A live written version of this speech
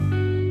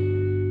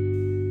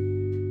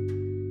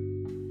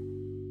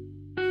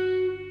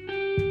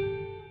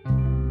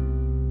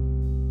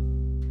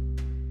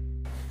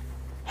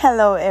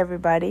Hello,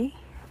 everybody.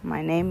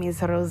 My name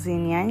is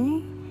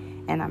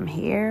Rosiniani, and I'm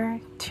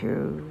here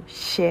to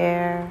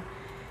share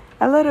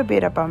a little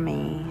bit about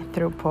me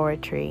through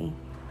poetry.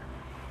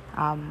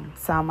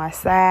 Some are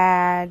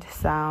sad,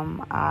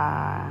 some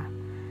are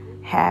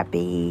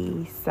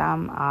happy,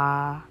 some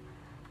are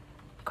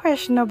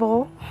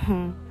questionable,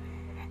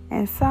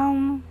 and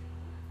some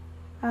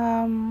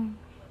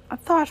are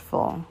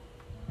thoughtful.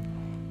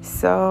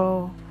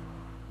 So,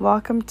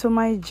 welcome to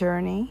my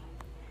journey.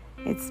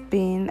 It's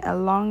been a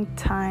long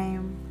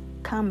time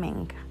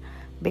coming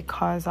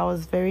because I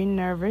was very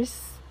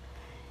nervous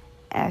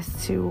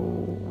as to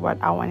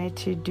what I wanted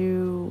to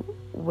do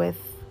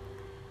with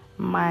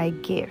my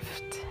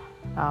gift.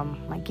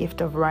 My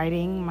gift of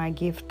writing, my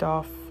gift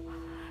of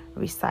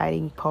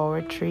reciting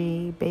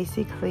poetry.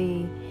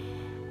 Basically,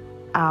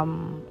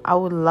 I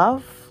would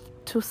love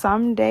to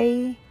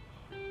someday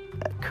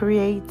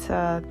create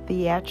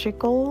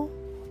theatrical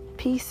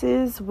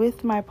pieces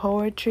with my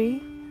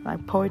poetry,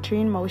 like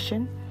poetry in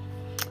motion.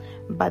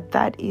 But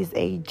that is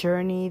a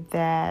journey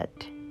that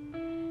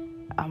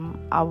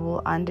I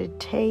will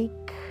undertake,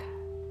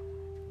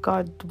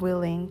 God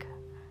willing,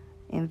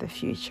 in the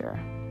future.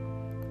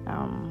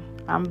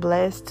 I'm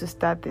blessed to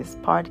start this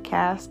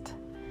podcast.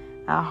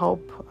 I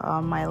hope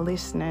my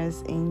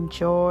listeners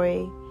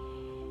enjoy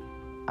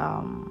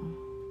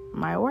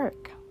my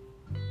work.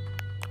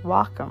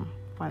 Welcome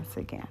once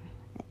again,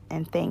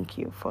 and thank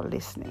you for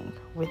listening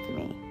with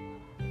me.